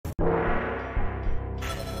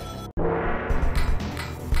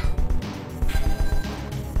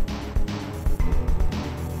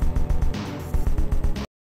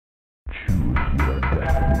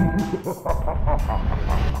Round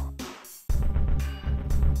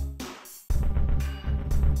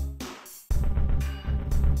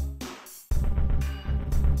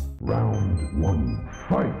one,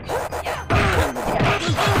 fight!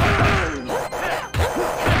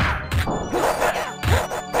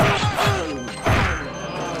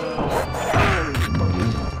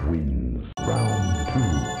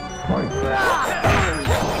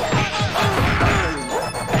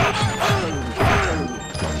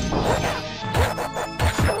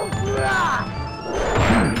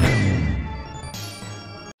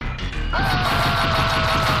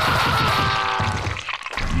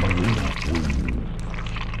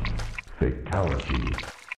 Fatality.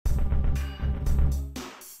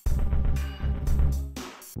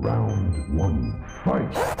 Round one,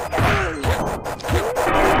 fight!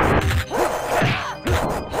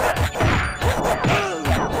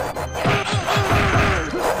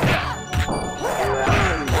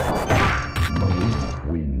 Marina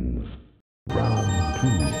wins. Round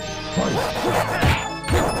two,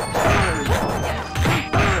 fight!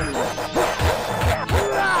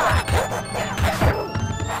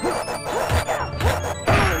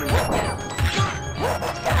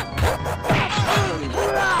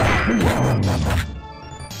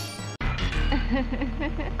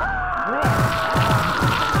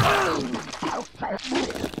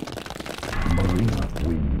 Marina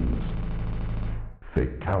wins.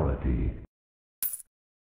 Fatality.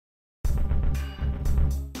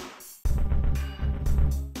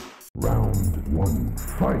 Round one,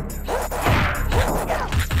 fight!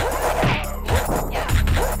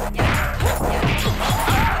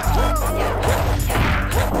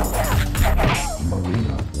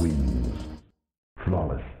 Marina wins.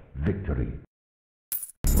 Flawless victory.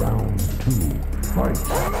 Round two, fight!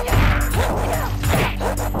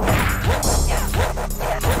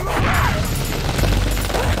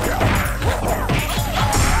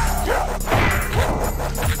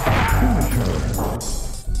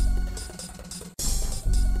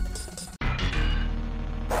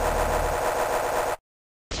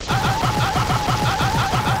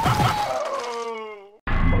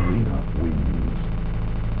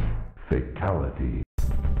 Fatality.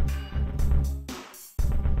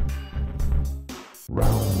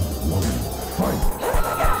 Round one,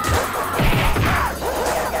 fight!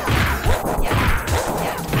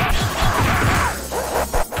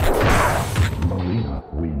 Marina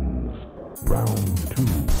wins. Round two,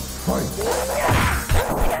 fight!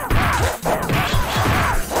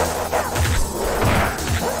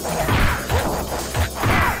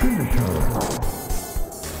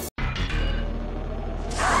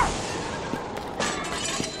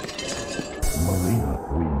 Marina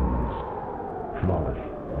wins. Flawless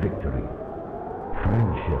victory.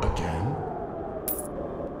 Friendship. Again?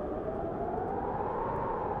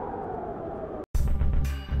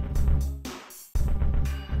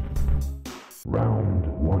 Round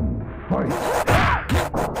one,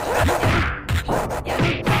 fight!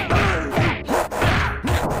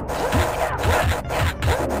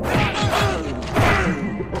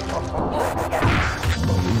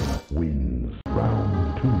 Marina wins.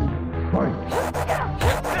 Round two,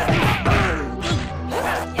 fight!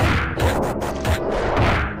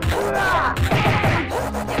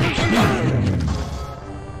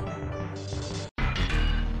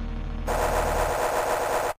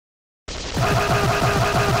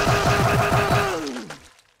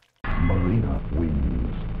 Marina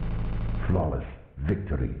wins. Flawless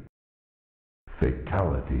victory.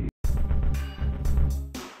 Fatality.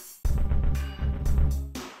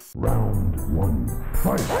 Round one,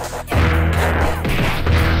 fight!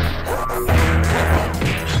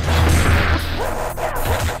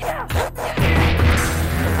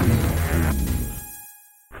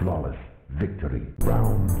 Flawless victory.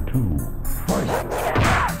 Round two,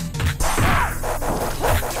 fight!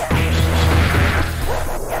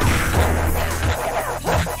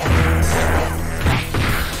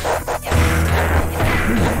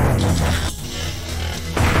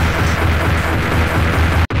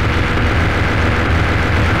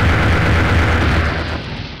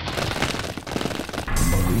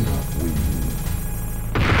 Marina wins.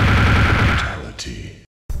 Fatality.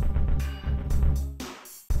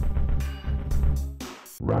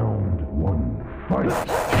 Round one, fight!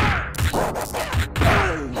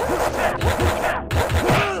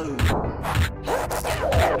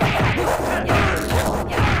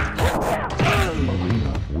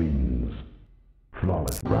 Marina wins.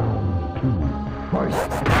 Flawless. Round two,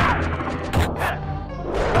 fight!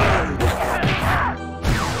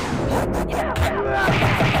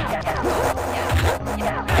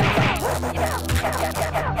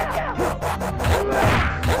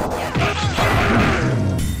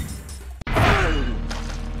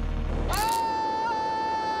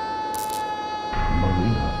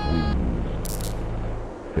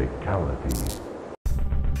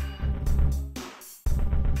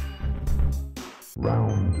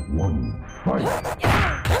 one, fight!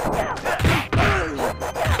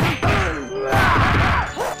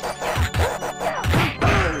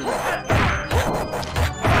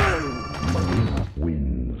 MILEENA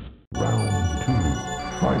wins. Round two,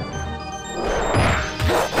 fight!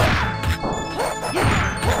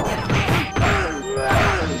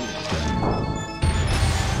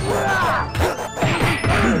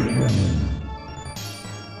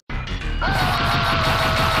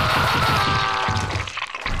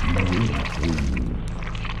 MILEENA wins.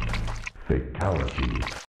 Fatality.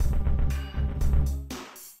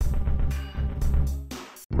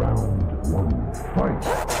 Round one, fight!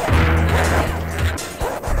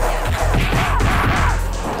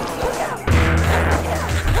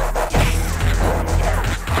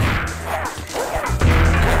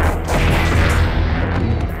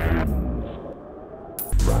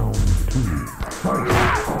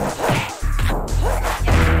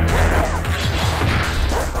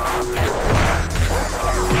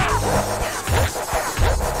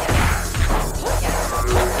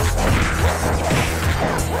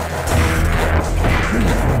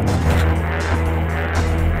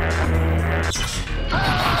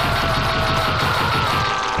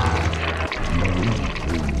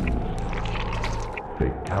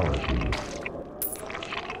 Fatality.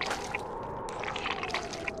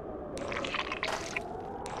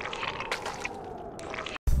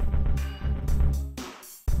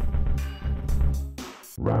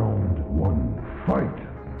 Round one, fight!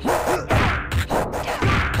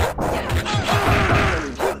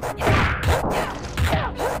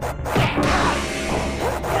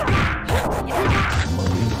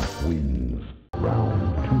 MILEENA wins.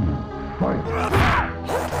 Round two, fight!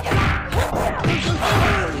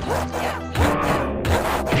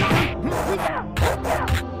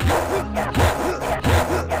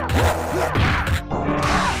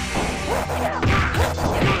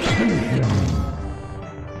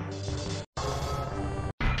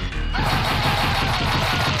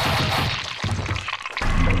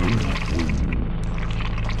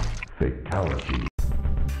 Fatality.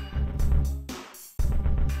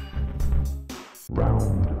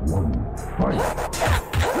 Round one, fight!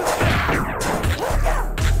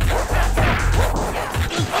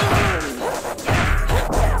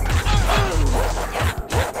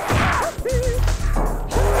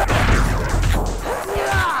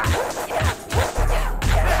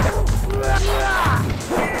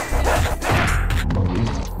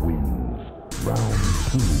 MILEENA wins. Round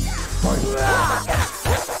two,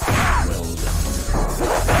 fight!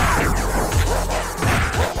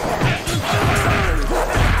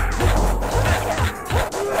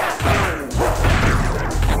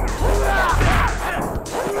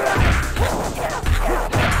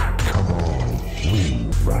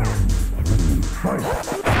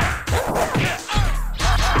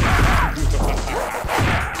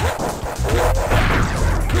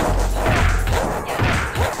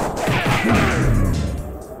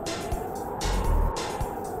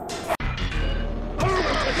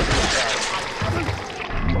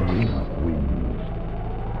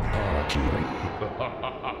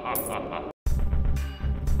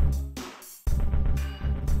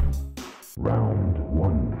 Round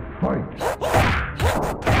one, fight!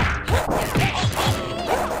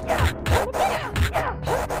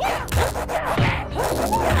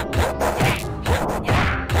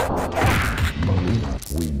 MILEENA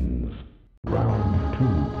wins. Round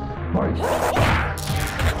two, fight!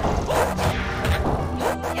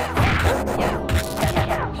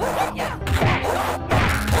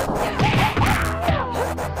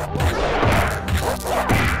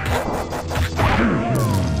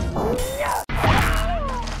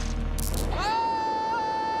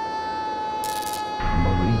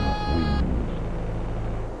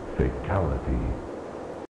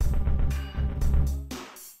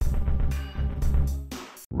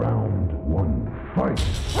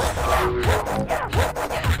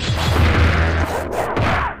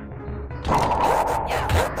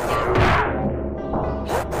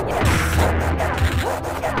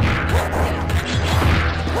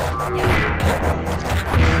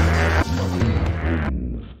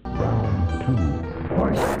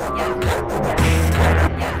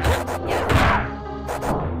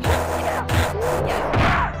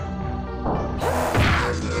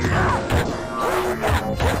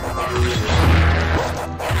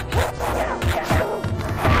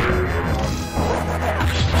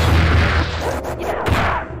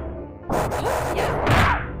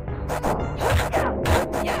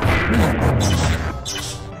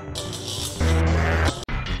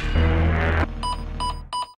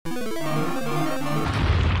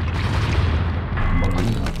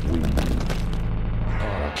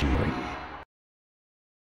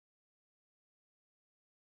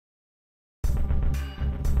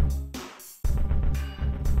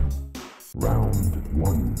 Round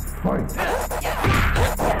 1, fight!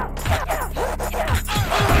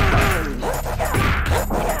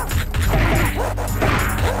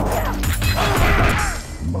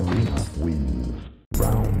 MILEENA wins.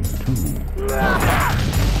 Round 2, fight!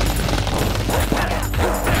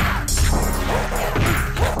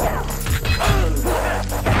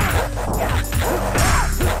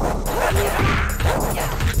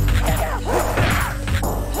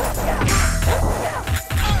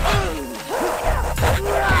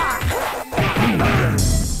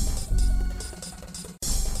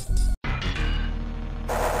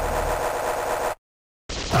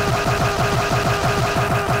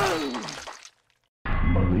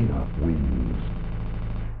 MILEENA wins.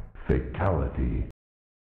 Fatality.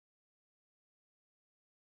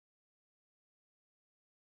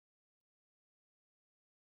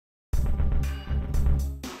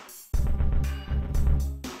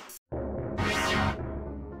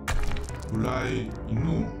 Mulai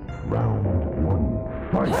Inu. Round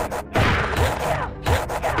 1, fight!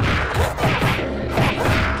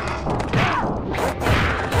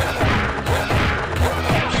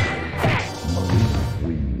 MILEENA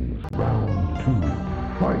wins. Round 2,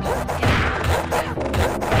 fight!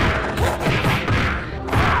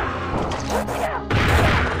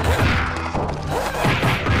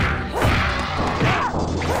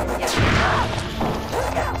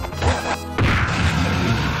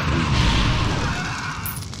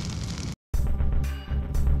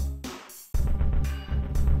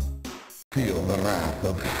 Feel the wrath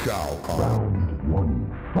of Shao Kahn. Round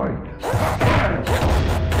 1, fight!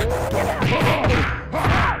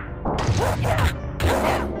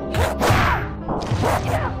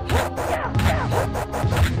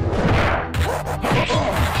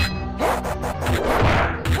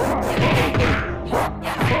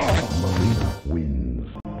 MILEENA wins.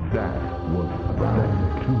 That was round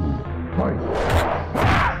 2, fight!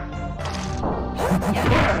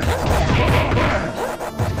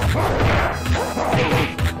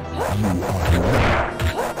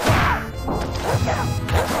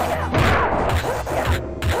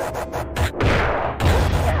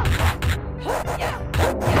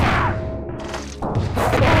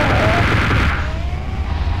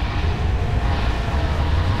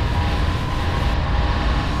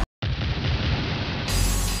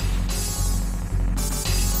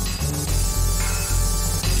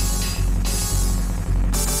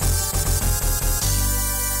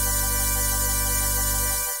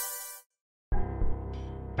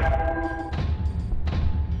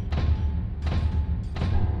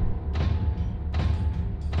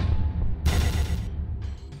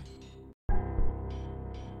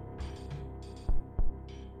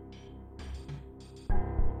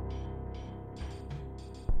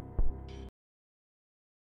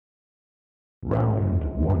 Round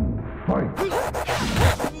 1, fight!